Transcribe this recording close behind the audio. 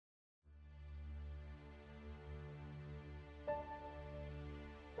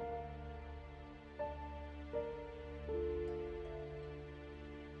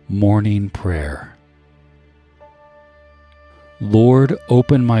Morning Prayer. Lord,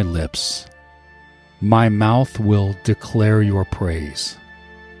 open my lips. My mouth will declare your praise.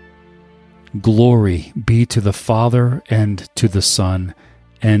 Glory be to the Father, and to the Son,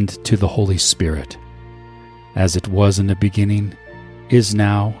 and to the Holy Spirit, as it was in the beginning, is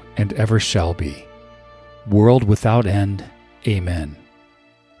now, and ever shall be, world without end. Amen.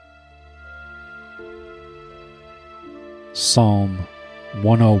 Psalm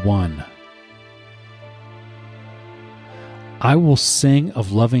 101. I will sing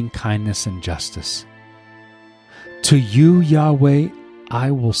of loving kindness and justice. To you, Yahweh,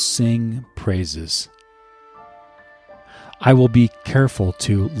 I will sing praises. I will be careful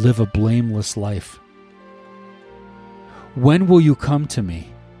to live a blameless life. When will you come to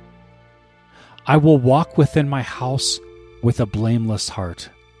me? I will walk within my house with a blameless heart.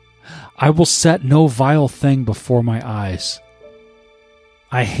 I will set no vile thing before my eyes.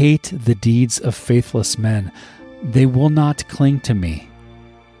 I hate the deeds of faithless men. They will not cling to me.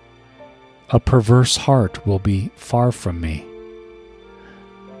 A perverse heart will be far from me.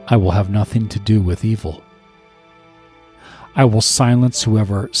 I will have nothing to do with evil. I will silence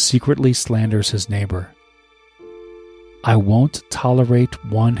whoever secretly slanders his neighbor. I won't tolerate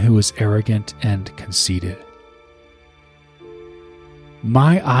one who is arrogant and conceited.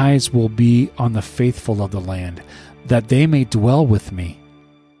 My eyes will be on the faithful of the land, that they may dwell with me.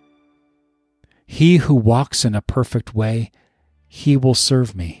 He who walks in a perfect way, he will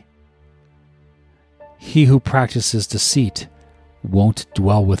serve me. He who practices deceit won't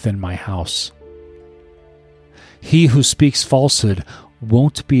dwell within my house. He who speaks falsehood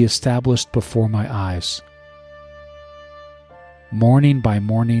won't be established before my eyes. Morning by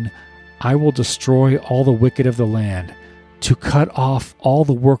morning, I will destroy all the wicked of the land, to cut off all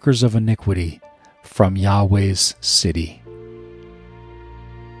the workers of iniquity from Yahweh's city.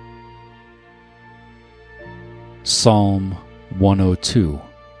 Psalm 102.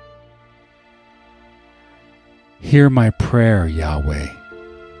 Hear my prayer, Yahweh.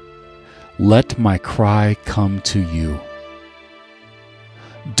 Let my cry come to you.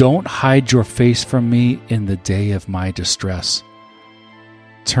 Don't hide your face from me in the day of my distress.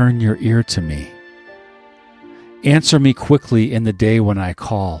 Turn your ear to me. Answer me quickly in the day when I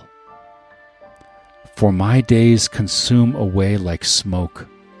call. For my days consume away like smoke.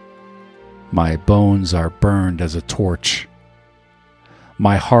 My bones are burned as a torch.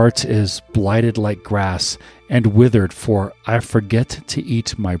 My heart is blighted like grass and withered, for I forget to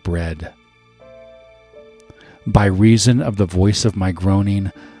eat my bread. By reason of the voice of my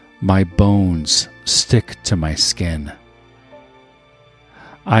groaning, my bones stick to my skin.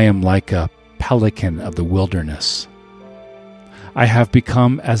 I am like a pelican of the wilderness. I have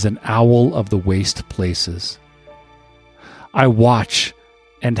become as an owl of the waste places. I watch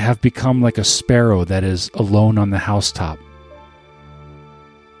and have become like a sparrow that is alone on the housetop.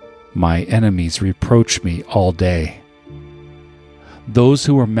 My enemies reproach me all day. Those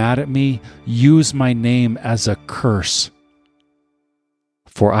who are mad at me use my name as a curse.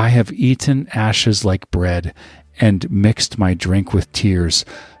 For I have eaten ashes like bread and mixed my drink with tears,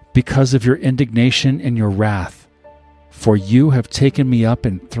 because of your indignation and your wrath, for you have taken me up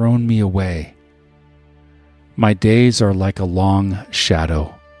and thrown me away. My days are like a long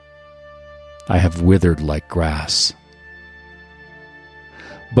shadow. I have withered like grass.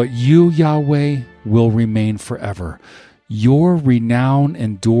 But you, Yahweh, will remain forever. Your renown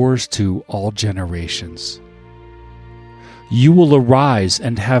endures to all generations. You will arise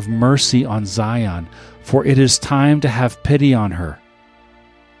and have mercy on Zion, for it is time to have pity on her.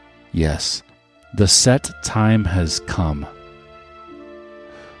 Yes, the set time has come.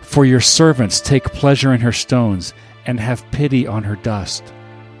 For your servants take pleasure in her stones and have pity on her dust.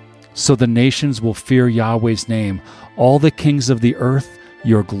 So the nations will fear Yahweh's name, all the kings of the earth,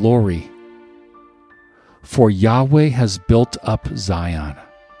 your glory. For Yahweh has built up Zion.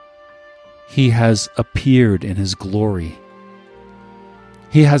 He has appeared in his glory.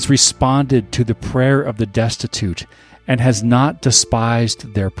 He has responded to the prayer of the destitute and has not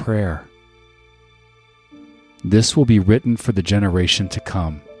despised their prayer. This will be written for the generation to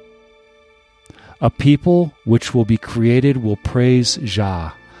come. A people which will be created will praise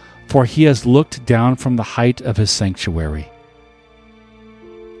Jah, for he has looked down from the height of his sanctuary.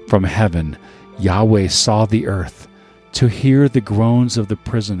 From heaven, Yahweh saw the earth, to hear the groans of the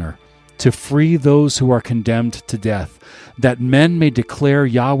prisoner, to free those who are condemned to death, that men may declare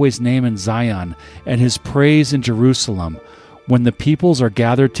Yahweh's name in Zion and his praise in Jerusalem, when the peoples are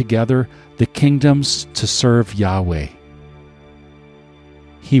gathered together, the kingdoms to serve Yahweh.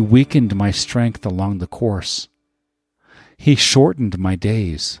 He weakened my strength along the course. He shortened my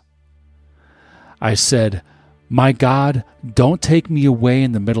days. I said, "My God, don't take me away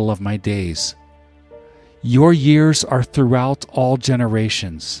in the middle of my days. Your years are throughout all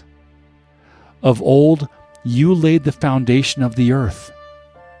generations. Of old, you laid the foundation of the earth.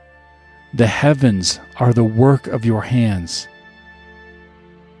 The heavens are the work of your hands.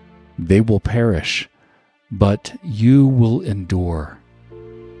 They will perish, but you will endure.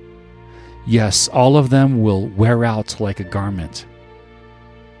 Yes, all of them will wear out like a garment.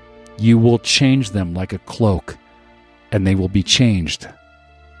 You will change them like a cloak, and they will be changed.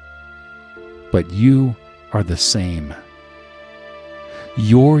 But you are the same.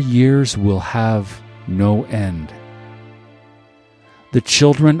 Your years will have no end. The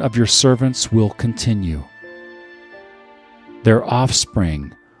children of your servants will continue. Their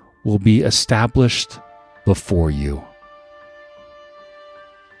offspring will be established before you."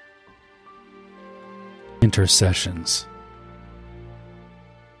 Intercessions.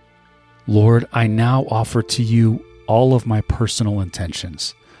 Lord, I now offer to you all of my personal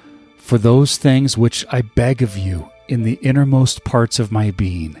intentions, for those things which I beg of you in the innermost parts of my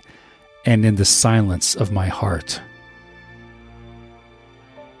being and in the silence of my heart.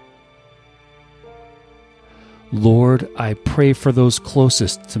 Lord, I pray for those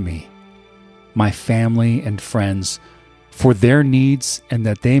closest to me, my family and friends, for their needs and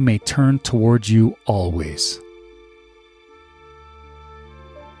that they may turn towards you always.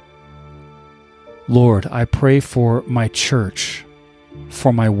 Lord, I pray for my church,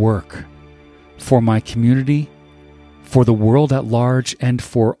 for my work, for my community, for the world at large, and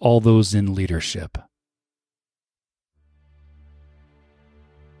for all those in leadership.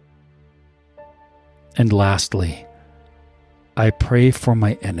 And lastly, I pray for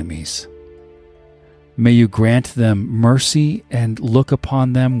my enemies. May you grant them mercy and look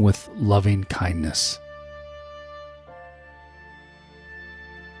upon them with loving kindness.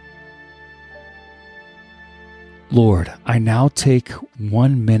 Lord, I now take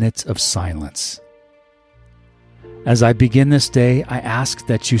 1 minute of silence. As I begin this day, I ask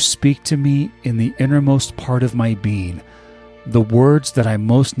that you speak to me in the innermost part of my being, the words that I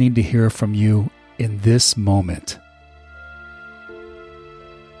most need to hear from you in this moment.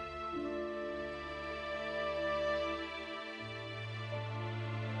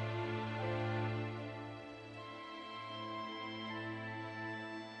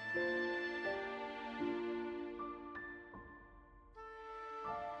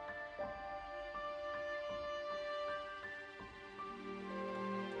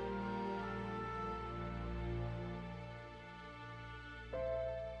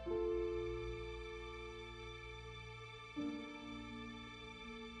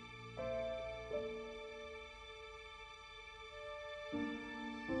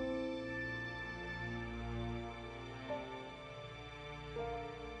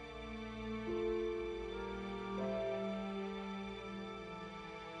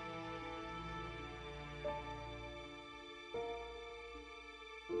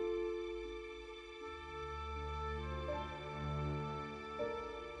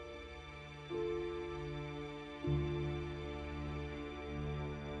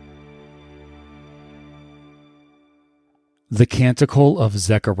 The Canticle of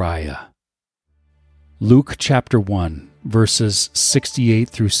Zechariah. Luke chapter 1, verses 68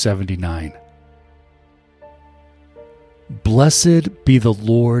 through 79. Blessed be the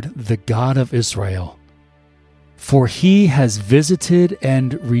Lord, the God of Israel, for he has visited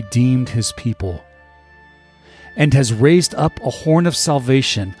and redeemed his people, and has raised up a horn of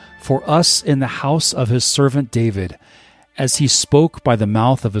salvation for us in the house of his servant David, as he spoke by the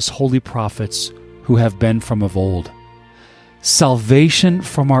mouth of his holy prophets who have been from of old. Salvation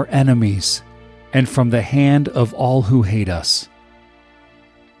from our enemies and from the hand of all who hate us,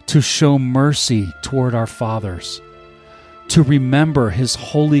 to show mercy toward our fathers, to remember his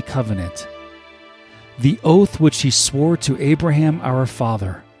holy covenant, the oath which he swore to Abraham our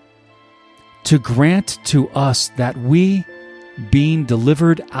father, to grant to us that we, being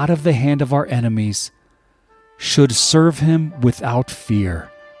delivered out of the hand of our enemies, should serve him without fear,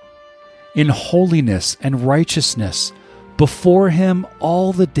 in holiness and righteousness, before him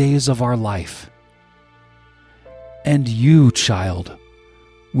all the days of our life. And you, child,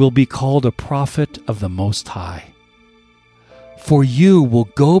 will be called a prophet of the Most High. For you will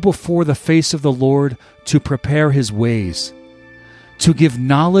go before the face of the Lord to prepare his ways, to give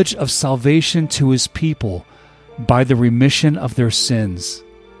knowledge of salvation to his people by the remission of their sins,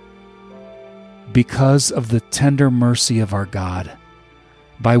 because of the tender mercy of our God,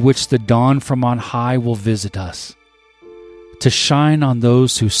 by which the dawn from on high will visit us, to shine on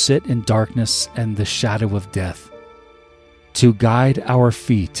those who sit in darkness and the shadow of death, to guide our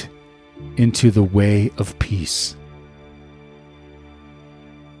feet into the way of peace.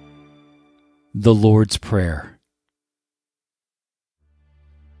 The Lord's Prayer.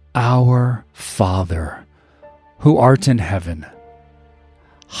 Our Father, who art in heaven,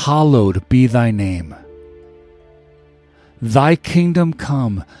 hallowed be thy name. Thy kingdom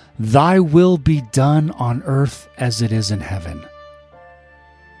come, thy will be done on earth as it is in heaven.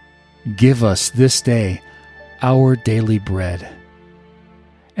 Give us this day our daily bread,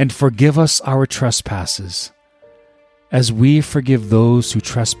 and forgive us our trespasses, as we forgive those who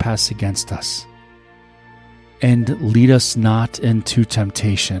trespass against us. And lead us not into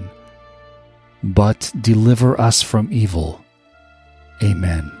temptation, but deliver us from evil.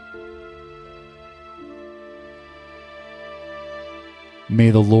 Amen.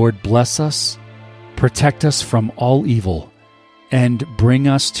 May the Lord bless us, protect us from all evil, and bring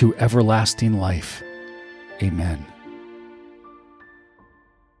us to everlasting life. Amen.